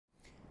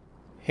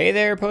Hey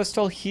there,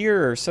 Postal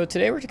here. So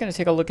today we're going to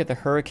take a look at the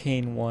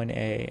Hurricane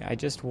 1A. I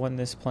just won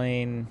this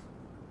plane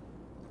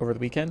over the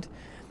weekend,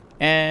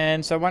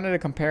 and so I wanted to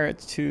compare it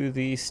to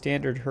the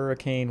standard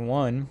Hurricane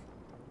 1,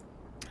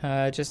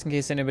 just in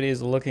case anybody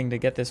is looking to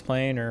get this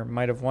plane or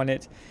might have won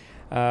it,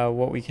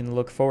 what we can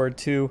look forward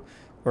to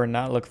or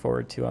not look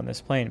forward to on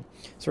this plane.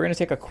 So we're going to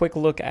take a quick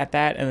look at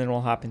that, and then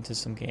we'll hop into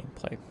some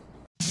gameplay.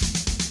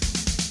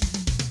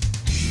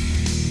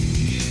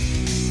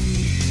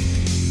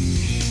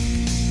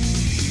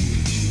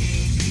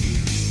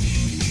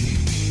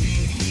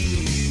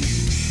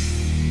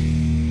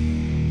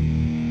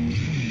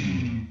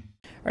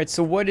 Alright,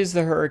 so what is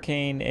the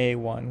Hurricane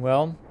A1?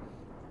 Well,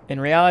 in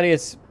reality,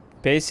 it's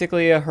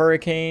basically a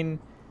Hurricane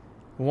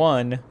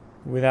 1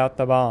 without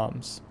the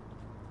bombs.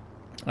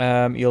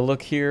 You'll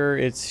look here,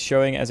 it's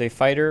showing as a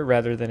fighter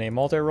rather than a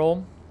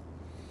multi-role.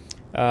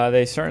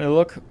 They certainly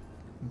look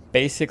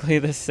basically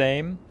the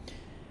same.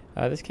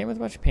 This came with a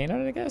bunch of paint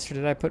on it, I guess, or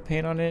did I put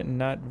paint on it and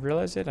not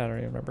realize it? I don't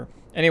even remember.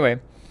 Anyway,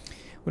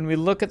 when we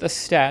look at the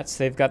stats,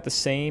 they've got the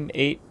same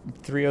 8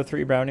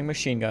 303 Browning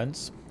machine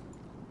guns.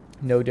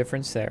 No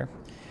difference there.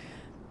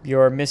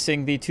 You're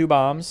missing the 2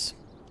 bombs,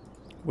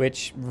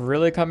 which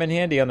really come in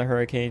handy on the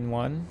Hurricane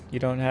 1. You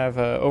don't have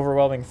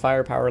overwhelming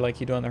firepower like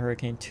you do on the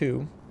Hurricane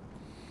 2.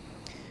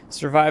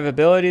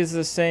 Survivability is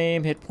the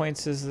same, hit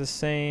points is the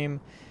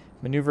same,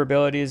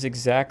 maneuverability is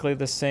exactly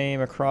the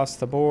same across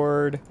the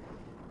board.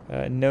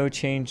 No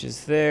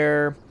changes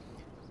there.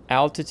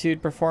 Altitude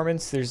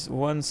performance, there's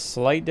one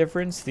slight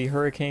difference. The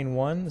Hurricane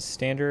 1, the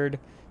standard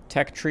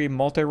tech tree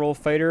multi-role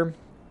fighter,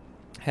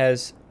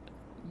 has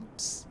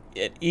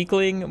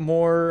equaling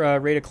more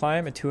rate of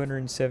climb at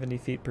 270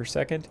 feet per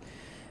second,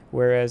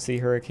 whereas the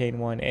Hurricane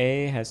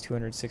 1A has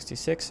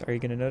 266. Are you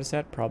going to notice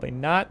that? Probably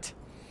not.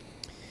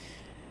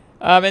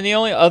 And the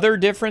only other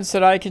difference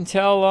that I can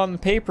tell on the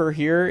paper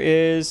here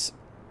is,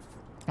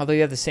 although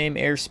you have the same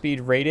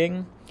airspeed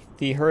rating,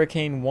 the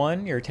Hurricane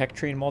 1, your tech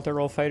tree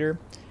multi-role fighter,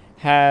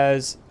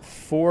 has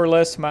 4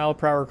 less mile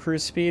per hour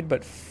cruise speed,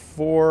 but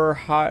 4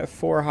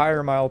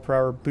 higher mile per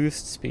hour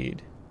boost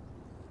speed.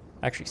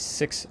 Actually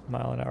 6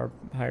 mile an hour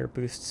higher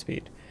boost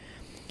speed.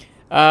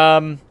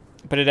 But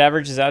it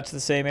averages out to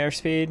the same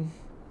airspeed.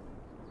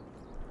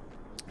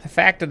 The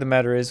fact of the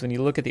matter is, when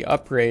you look at the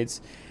upgrades,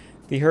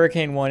 the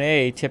Hurricane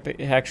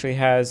 1A actually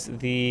has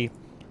the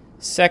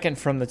second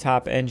from the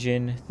top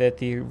engine that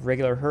the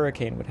regular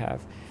Hurricane would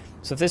have.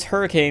 So if this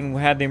Hurricane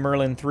had the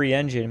Merlin 3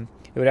 engine,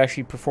 it would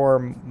actually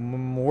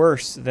perform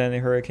worse than the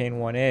Hurricane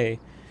 1A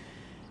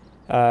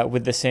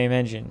with the same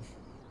engine.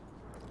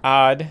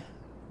 Odd.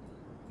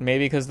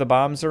 Maybe because the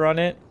bombs are on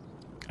it.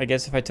 I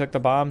guess if I took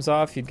the bombs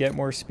off, you'd get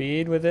more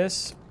speed with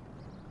this.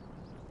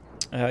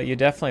 You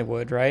definitely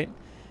would, right?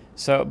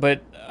 So,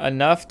 but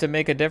enough to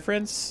make a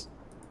difference?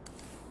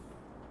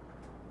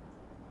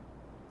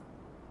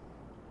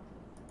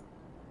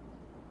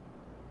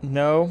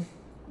 No.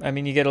 I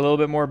mean, you get a little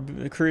bit more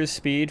cruise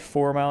speed,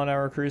 4 mile an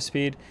hour cruise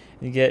speed.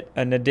 And you get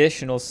an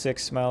additional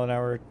 6 mile an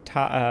hour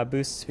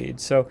boost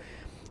speed. So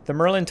the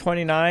Merlin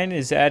 29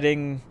 is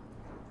adding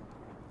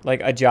like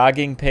a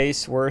jogging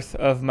pace worth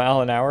of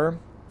mile an hour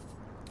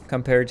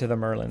compared to the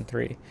Merlin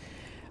 3.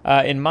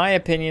 In my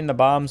opinion, the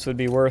bombs would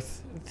be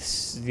worth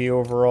the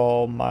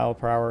overall mile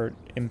per hour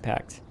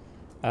impact,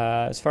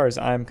 as far as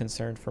I'm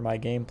concerned for my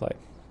gameplay.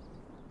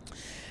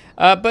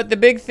 But the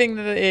big thing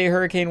that a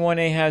Hurricane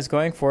 1A has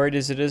going for it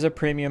is a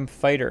premium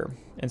fighter.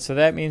 And so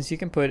that means you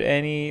can put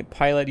any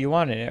pilot you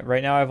want in it.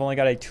 Right now I've only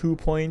got a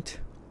 2-point...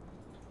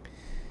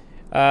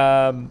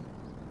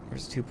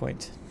 where's the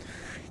 2-point?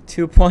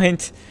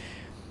 2-point...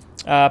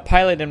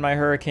 pilot in my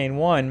Hurricane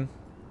 1.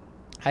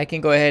 I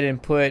can go ahead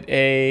and put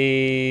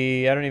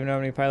a, I don't even know how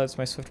many pilots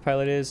my Swift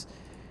pilot is,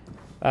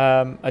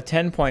 a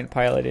 10-point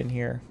pilot in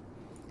here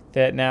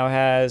that now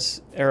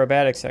has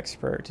aerobatics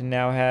expert and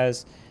now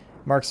has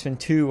marksman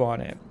 2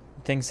 on it,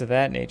 things of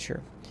that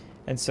nature.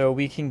 And so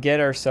we can get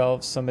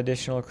ourselves some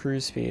additional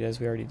cruise speed, as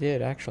we already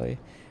did actually.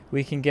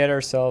 We can get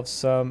ourselves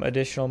some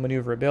additional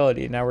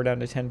maneuverability. Now we're down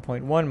to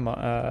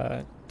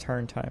 10.1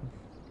 turn time,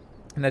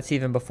 and that's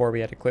even before we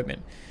had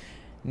equipment.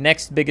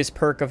 Next biggest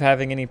perk of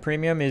having any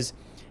premium is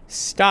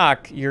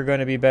stock. You're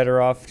going to be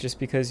better off just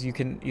because you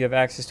have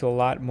access to a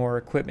lot more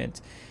equipment.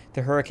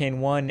 The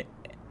Hurricane 1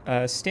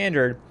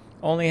 standard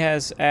only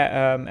has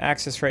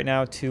access right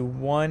now to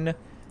 1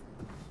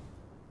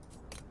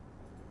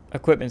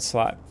 equipment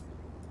slot.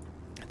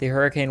 The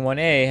Hurricane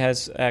 1A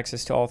has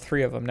access to all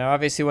 3 of them. Now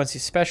obviously once you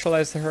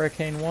specialize the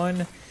Hurricane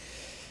 1,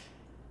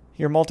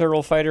 your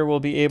multi-role fighter will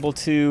be able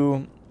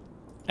to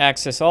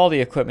access all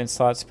the equipment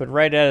slots, but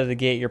right out of the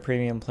gate your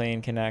premium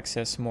plane can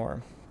access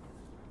more.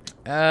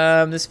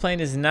 This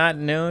plane is not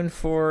known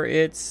for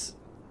its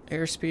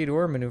airspeed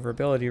or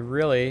maneuverability,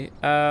 really.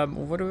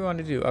 What do we want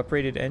to do?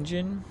 Uprated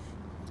engine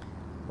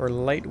or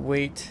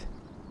lightweight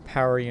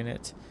power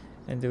unit?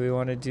 And do we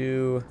want to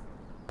do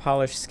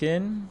polished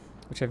skin,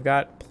 which I've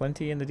got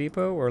plenty in the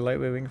depot, or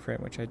lightweight wing frame,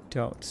 which I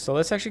don't? So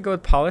let's actually go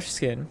with polished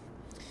skin.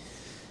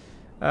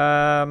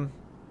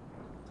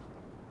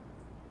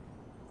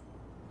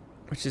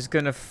 which is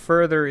going to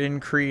further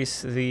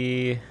increase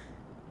the...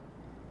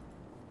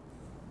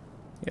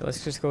 Yeah,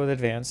 let's just go with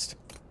advanced.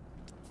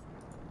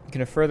 Going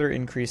to further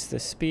increase the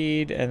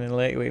speed, and then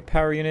lightweight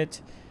power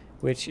unit,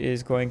 which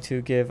is going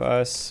to give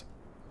us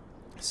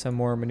some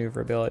more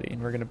maneuverability,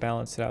 and we're going to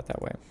balance it out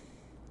that way.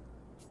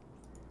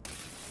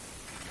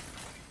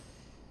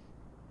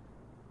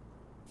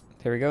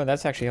 There we go, and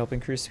that's actually helping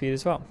cruise speed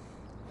as well.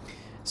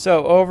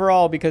 So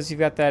overall, because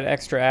you've got that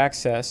extra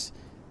access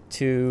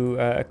to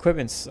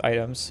equipment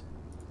items,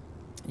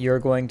 you're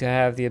going to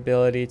have the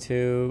ability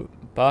to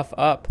buff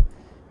up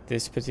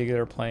this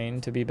particular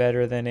plane to be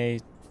better than a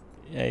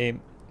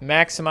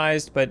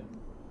maximized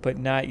but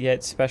not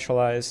yet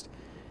specialized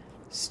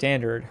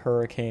standard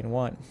Hurricane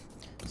 1.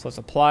 So let's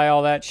apply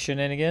all that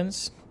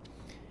shenanigans.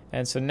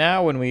 And so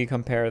now when we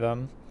compare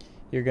them,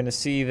 you're going to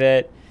see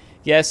that,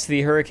 yes,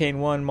 the Hurricane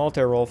 1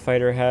 multi-role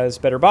fighter has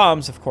better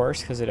bombs, of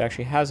course, because it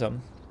actually has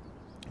them,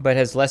 but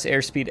has less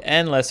airspeed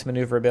and less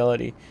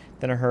maneuverability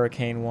than a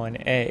Hurricane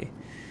 1A.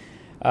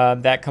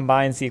 That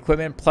combines the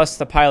equipment plus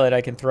the pilot.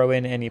 I can throw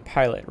in any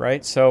pilot,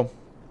 right? So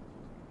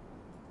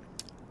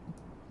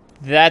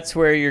that's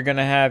where you're going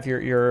to have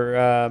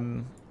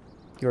your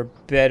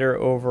better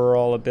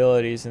overall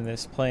abilities in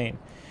this plane.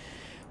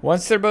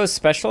 Once they're both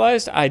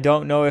specialized, I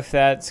don't know if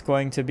that's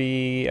going to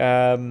be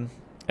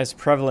as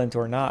prevalent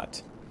or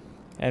not.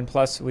 And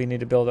plus, we need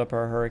to build up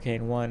our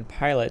Hurricane 1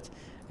 pilot.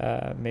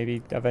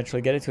 Maybe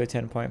eventually get it to a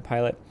 10-point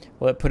pilot.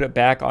 Will it put it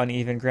back on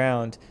even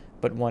ground,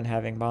 but one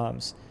having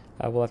bombs?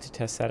 We'll have to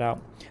test that out.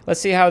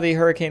 Let's see how the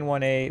Hurricane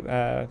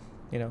 1A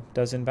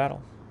does in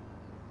battle.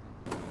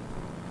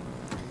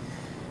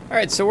 All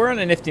right, so we're on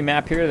a nifty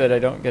map here that I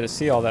don't get to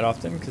see all that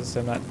often because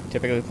I'm not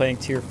typically playing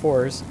tier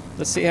 4s.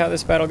 Let's see how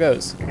this battle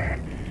goes.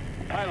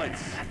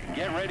 Pilots,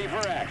 get ready for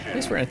action. I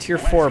guess we're in a tier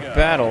 4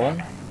 battle.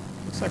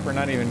 Looks like we're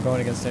not even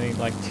going against any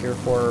like tier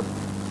 4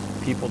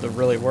 people to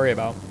really worry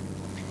about.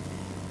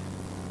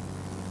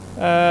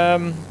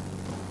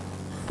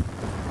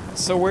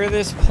 So where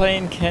this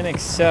plane can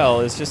excel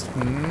is just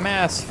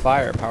mass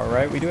firepower,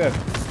 right? We do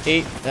have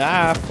 8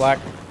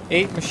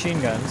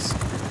 machine guns.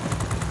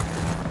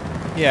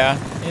 Yeah,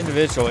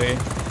 individually, a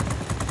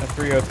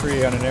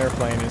 303 on an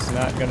airplane is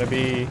not going to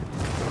be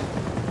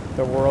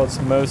the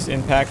world's most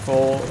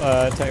impactful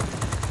type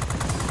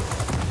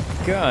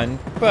gun,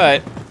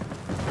 but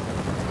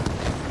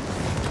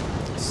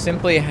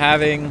simply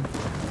having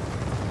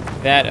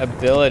that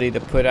ability to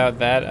put out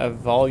that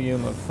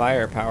volume of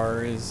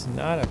firepower is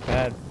not a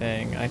bad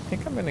thing. I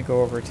think I'm going to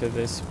go over to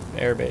this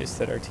airbase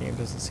that our team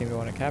doesn't seem to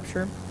want to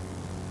capture.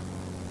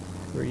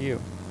 Who are you?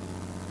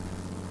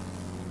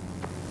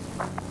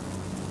 I'm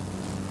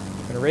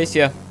going to race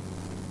you.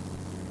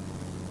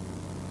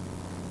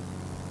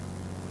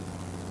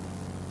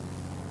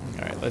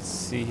 Alright, let's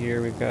see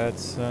here. We've got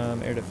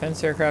some air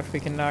defense aircraft we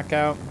can knock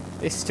out.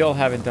 They still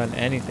haven't done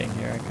anything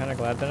here. I'm kind of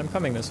glad that I'm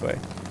coming this way.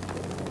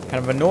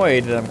 Kind of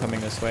annoyed that I'm coming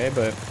this way,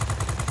 but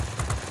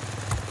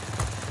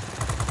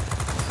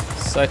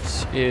such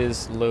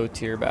is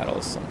low-tier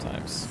battles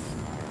sometimes.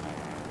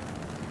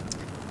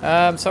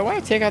 So I want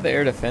to take out the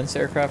air defense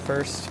aircraft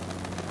first,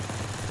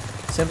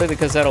 simply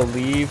because that'll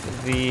leave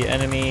the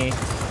enemy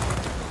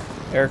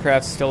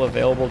aircraft still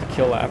available to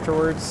kill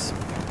afterwards.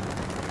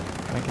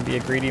 I can be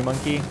a greedy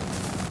monkey.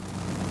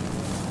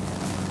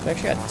 I've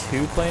actually got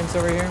 2 planes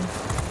over here.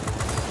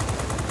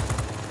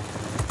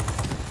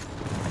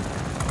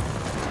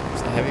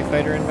 Heavy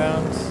fighter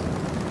inbound.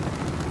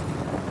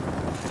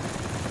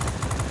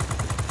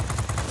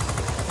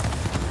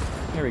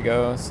 There we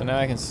go. So now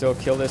I can still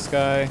kill this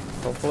guy,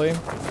 hopefully.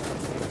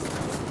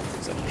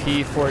 It's a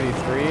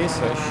P-43,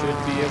 so I should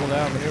be able to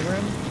outmaneuver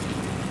him.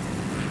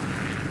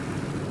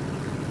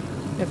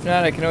 If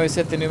not, I can always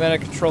hit the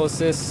pneumatic control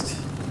assist.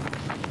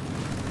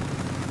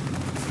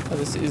 Oh,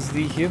 this is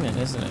the human,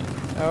 isn't it?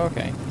 Oh,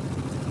 okay.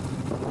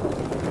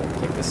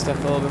 Take this stuff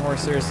a little bit more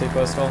seriously,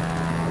 Postal.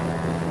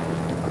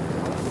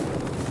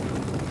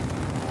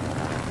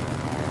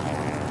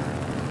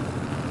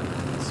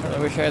 I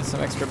wish I had some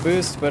extra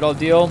boost, but I'll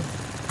deal.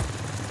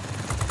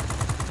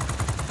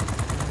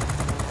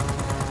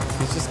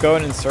 He's just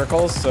going in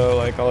circles, so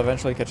like I'll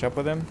eventually catch up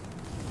with him.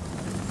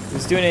 If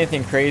he's doing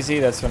anything crazy,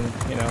 that's when,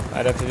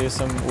 I'd have to do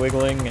some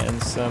wiggling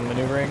and some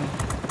maneuvering.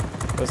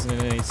 Wasn't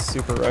in any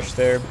super rush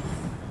there.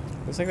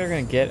 Looks like they're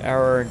gonna get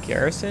our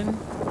garrison,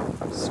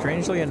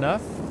 strangely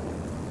enough.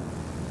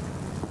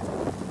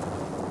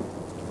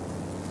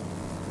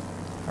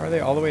 How are they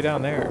all the way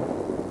down there?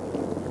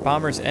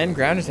 Bombers and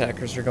ground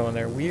attackers are going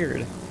there.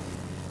 Weird.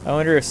 I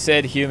wonder if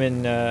said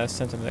human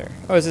sent them there.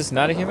 Oh, is this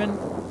not a human?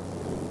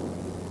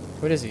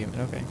 What is a human?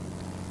 Okay.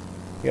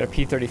 We got a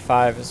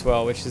P-35 as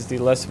well, which is the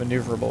less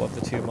maneuverable of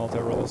the 2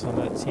 multi-roles on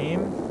that team.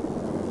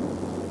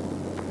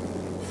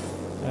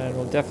 And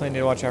we'll definitely need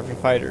to watch out for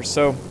fighters.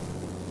 So,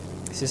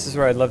 this is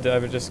where I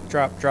would just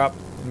drop,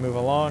 and move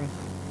along.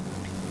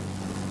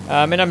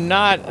 And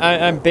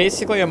I'm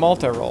basically a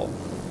multi-role,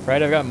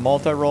 right? I've got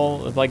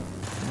multi-role, like,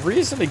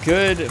 reasonably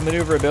good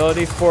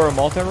maneuverability for a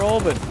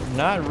multi-role, but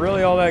not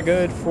really all that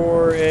good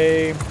for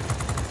a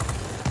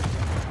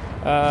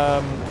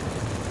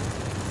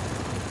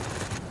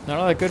Not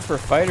all that good for a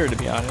fighter, to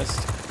be honest.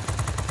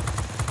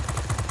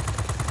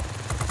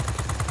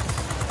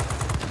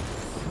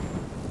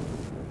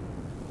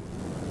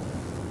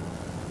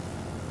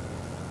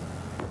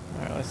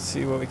 Alright, let's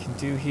see what we can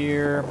do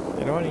here. I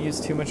don't want to use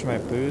too much of my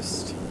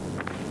boost.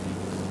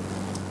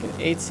 Get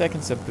 8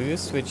 seconds of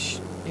boost, which,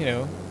 you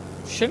know,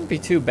 shouldn't be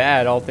too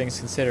bad, all things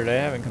considered. I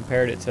haven't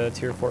compared it to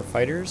Tier 4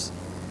 fighters.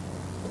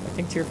 I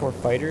think Tier 4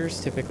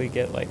 fighters typically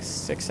get like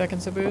 6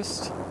 seconds of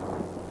boost.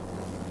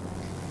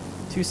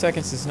 2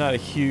 seconds is not a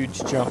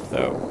huge jump,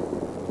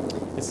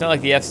 though. It's not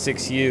like the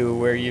F6U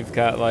where you've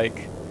got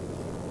like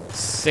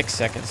 6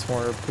 seconds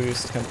more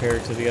boost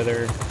compared to the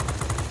other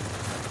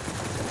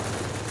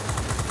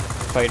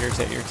fighters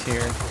at your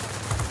tier.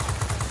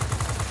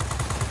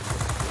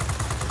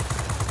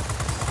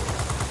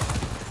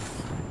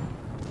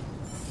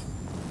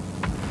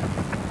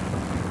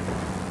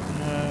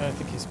 I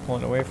think he's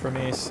pulling away from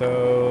me,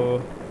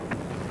 so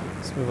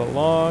let's move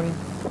along.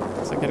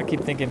 So I gotta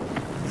keep thinking.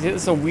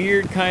 It's a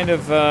weird kind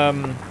of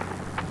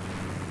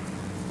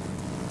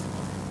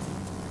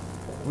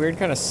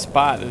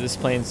spot that this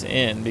plane's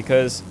in,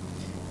 because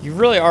you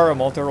really are a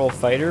multi-role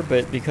fighter,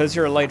 but because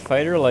you're a light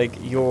fighter, like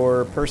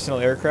your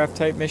personal aircraft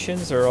type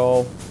missions are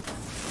all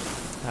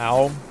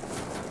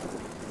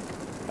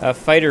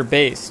fighter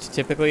based.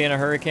 Typically in a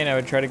Hurricane I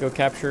would try to go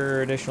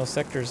capture additional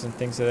sectors and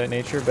things of that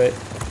nature, but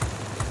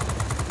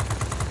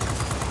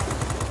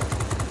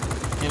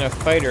in a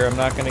fighter I'm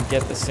not going to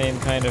get the same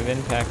kind of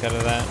impact out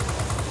of that.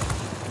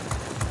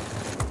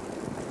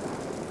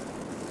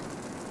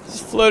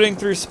 Floating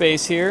through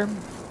space here.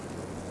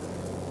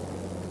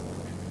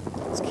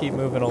 Let's keep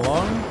moving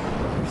along.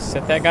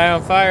 Set that guy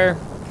on fire.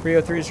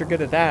 303s are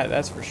good at that,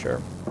 that's for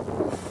sure.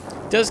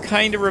 Does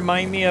kind of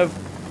remind me of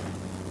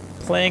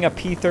playing a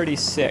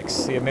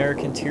P-36, the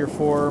American Tier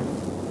 4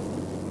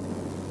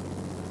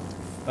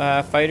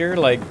 fighter.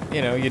 Like,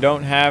 you know, you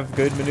don't have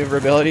good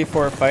maneuverability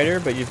for a fighter,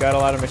 but you've got a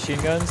lot of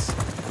machine guns.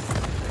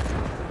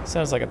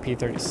 Sounds like a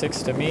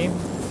P-36 to me.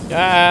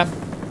 Ah!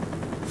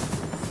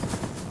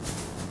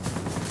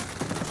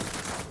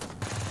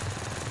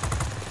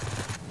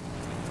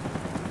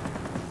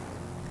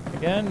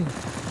 Again.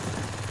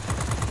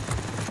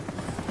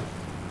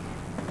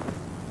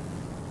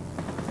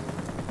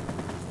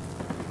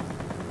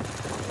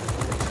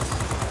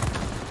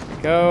 There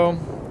we go.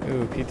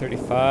 Ooh,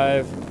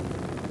 P-35.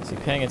 Is he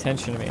paying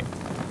attention to me?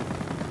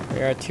 We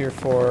are at Tier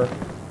 4.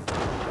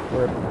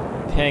 Where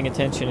paying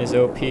attention is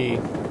OP. He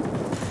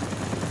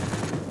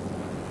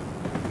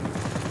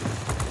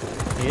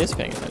is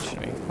paying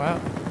attention to me.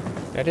 Wow.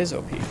 That is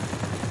OP.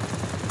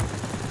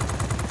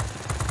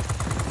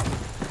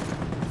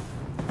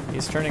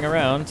 He's turning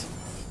around.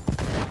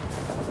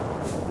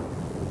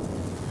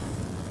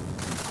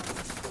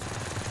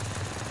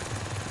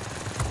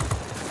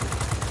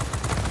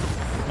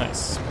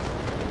 Nice.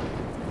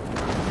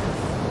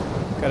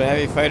 Got a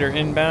heavy fighter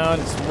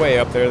inbound. It's way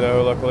up there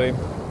though, luckily.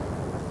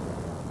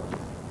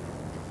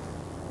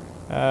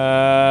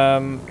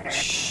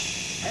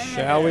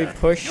 Shall we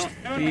push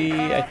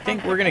the... I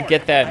think we're gonna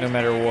get that no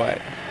matter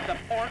what.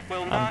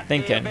 I'm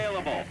thinking.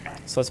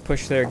 So let's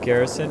push their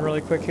garrison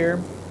really quick here.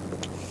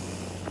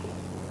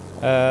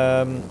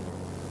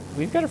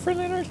 We've got a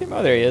friendly on our team.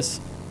 Oh, there he is.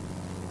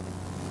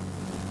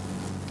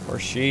 Or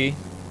she.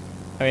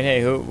 I mean,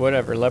 hey,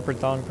 whatever. Leopard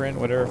thong print,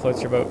 whatever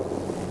floats your boat.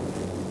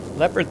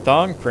 Leopard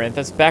thong print?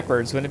 That's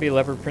backwards. Wouldn't it be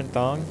leopard print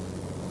thong?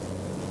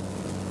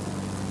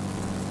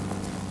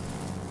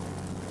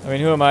 I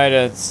mean, who am I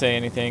to say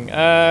anything?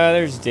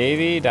 There's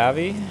Davy.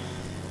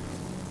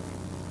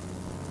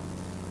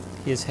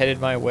 He is headed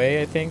my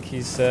way, I think.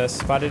 He's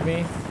spotted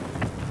me.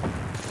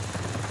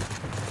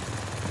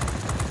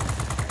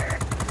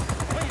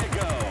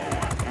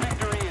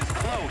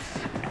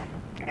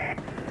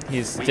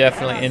 He's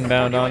definitely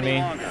inbound on me.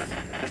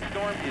 The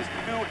storm is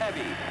too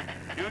heavy.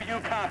 Do you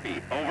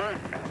copy? Over.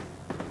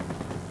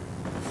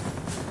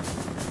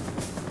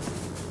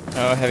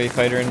 Oh, heavy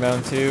fighter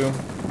inbound too.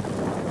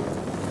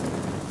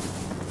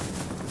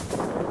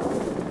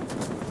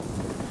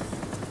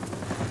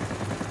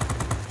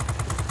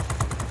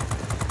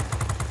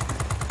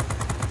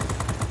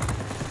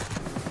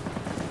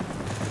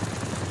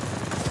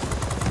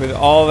 With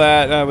all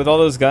that, with all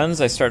those guns,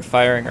 I start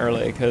firing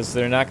early because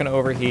they're not going to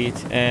overheat,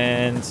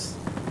 and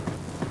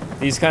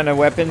these kind of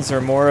weapons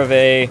are more of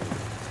a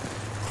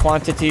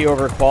quantity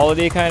over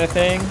quality kind of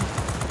thing.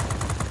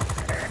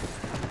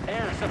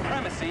 Air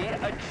supremacy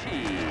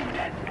achieved.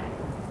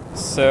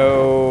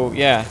 So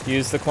yeah,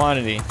 use the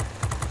quantity.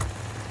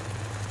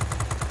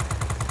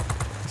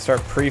 Start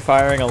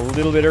pre-firing a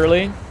little bit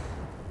early.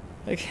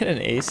 I get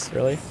an ace,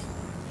 really?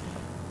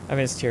 I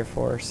mean, it's tier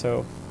 4,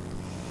 so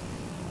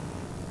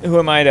who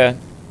am I to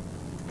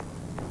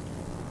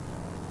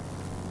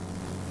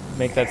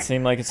make that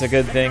seem like it's a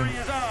good thing?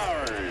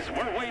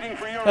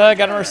 Got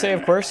an Orsay,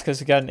 of course,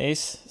 because we got an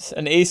ace.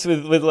 An ace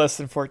with less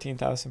than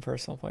 14,000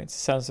 personal points.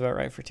 Sounds about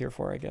right for tier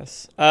 4, I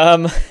guess.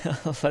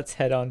 Let's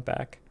head on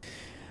back.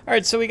 All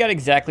right, so we got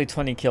exactly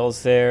 20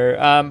 kills there.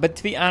 But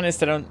to be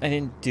honest, I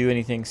didn't do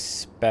anything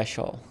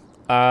special.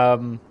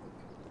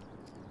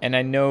 And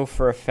I know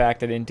for a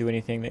fact I didn't do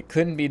anything that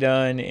couldn't be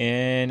done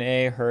in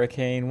a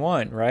Hurricane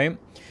 1, right?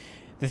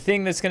 The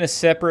thing that's going to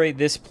separate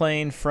this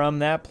plane from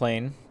that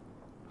plane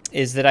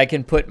is that I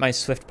can put my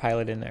Swift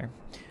pilot in there.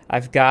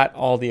 I've got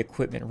all the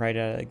equipment right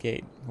out of the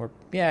gate. Or,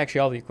 yeah, actually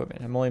all the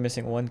equipment. I'm only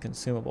missing one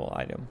consumable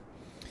item,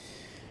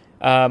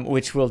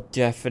 which will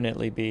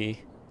definitely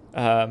be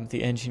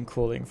the engine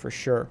cooling for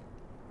sure.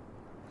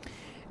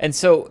 And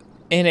so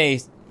in a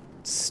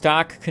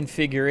stock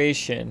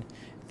configuration,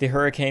 the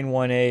Hurricane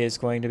 1A is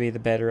going to be the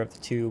better of the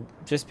two,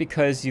 just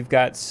because you've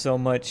got so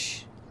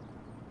much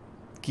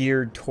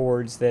geared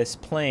towards this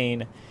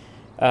plane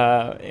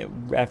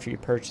after you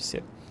purchase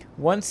it.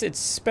 Once it's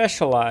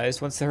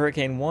specialized, once the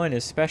Hurricane 1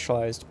 is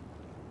specialized,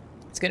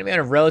 it's going to be on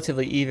a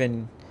relatively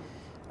even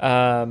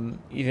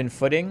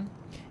footing.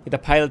 The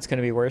pilot's going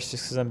to be worse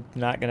just because I'm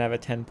not going to have a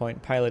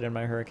 10-point pilot in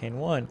my Hurricane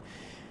 1.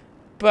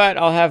 But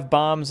I'll have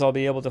bombs. I'll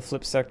be able to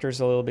flip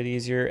sectors a little bit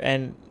easier.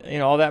 And, you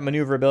know, all that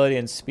maneuverability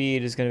and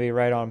speed is going to be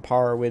right on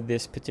par with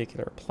this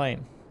particular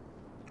plane.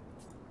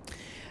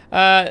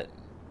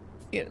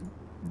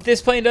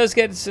 This plane does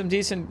get some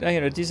decent,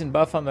 decent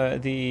buff on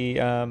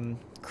the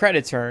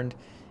credits earned.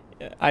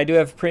 I do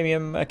have a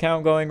premium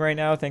account going right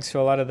now thanks to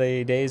a lot of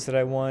the days that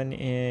I won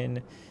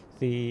in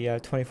the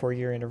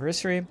 24-year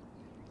anniversary.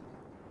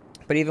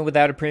 But even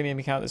without a premium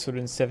account, this would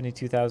have been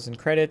 72,000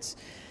 credits.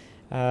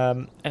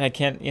 And I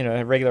can't,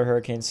 a regular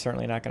Hurricane's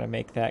certainly not going to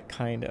make that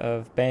kind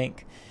of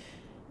bank.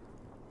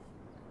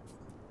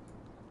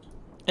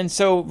 And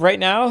so right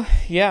now,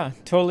 yeah,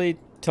 totally,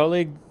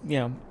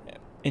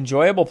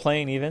 enjoyable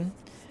plane even.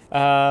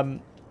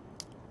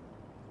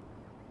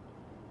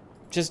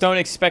 Just don't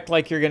expect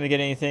like you're going to get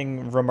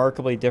anything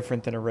remarkably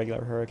different than a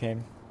regular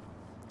Hurricane.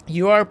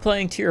 You are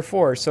playing Tier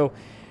 4, so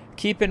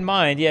keep in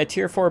mind, yeah,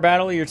 Tier 4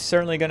 battle, you're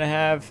certainly going to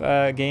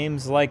have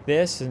games like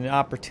this and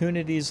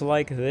opportunities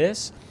like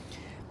this.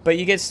 But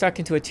you get stuck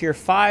into a Tier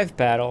 5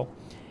 battle,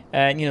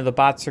 and, the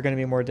bots are going to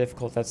be more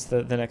difficult. That's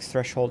the next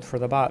threshold for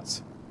the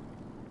bots.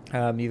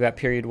 You've got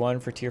Period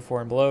 1 for Tier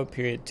 4 and below,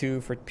 Period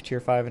 2 for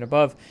Tier 5 and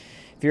above.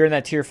 If you're in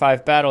that Tier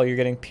 5 battle, you're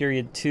getting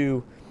Period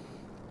 2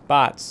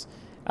 bots.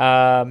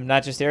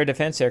 Not just air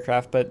defense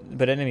aircraft, but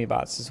enemy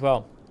bots as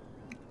well.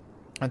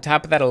 On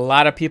top of that, a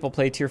lot of people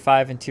play Tier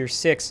 5 and Tier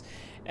 6,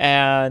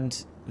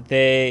 and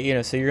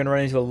they, so you're going to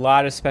run into a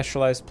lot of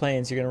specialized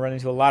planes. You're going to run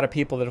into a lot of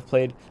people that have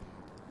played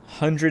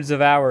hundreds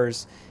of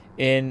hours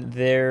in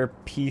their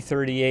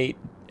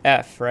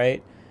P-38F,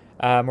 right?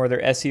 Or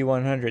their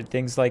SE-100,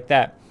 things like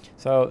that.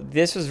 So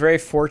this was very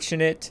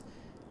fortunate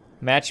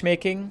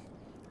matchmaking.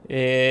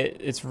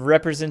 It's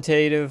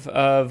representative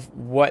of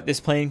what this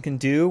plane can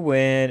do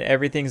when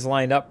everything's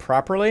lined up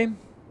properly.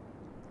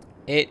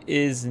 It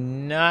is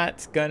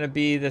not going to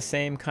be the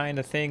same kind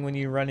of thing when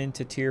you run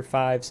into Tier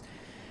 5s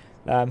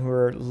who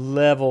are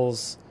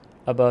levels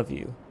above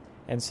you.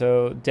 And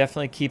so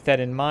definitely keep that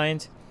in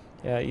mind.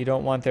 You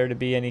don't want there to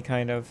be any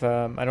kind of,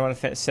 I don't want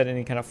to set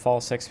any kind of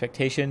false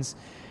expectations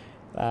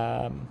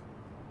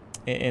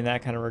in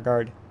that kind of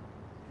regard.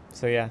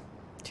 So yeah,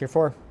 Tier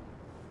 4.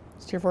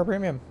 It's Tier 4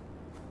 Premium.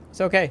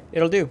 It's okay.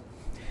 It'll do.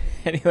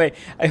 Anyway,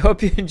 I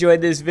hope you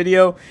enjoyed this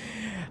video.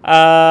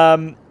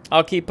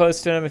 I'll keep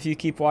posting them if you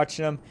keep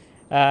watching them.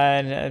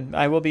 And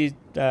I will be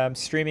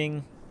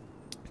streaming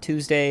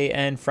Tuesday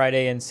and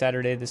Friday and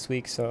Saturday this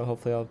week. So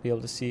hopefully I'll be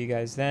able to see you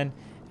guys then.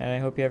 And I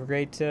hope you have a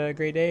great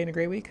day and a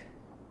great week.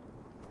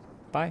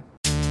 Bye.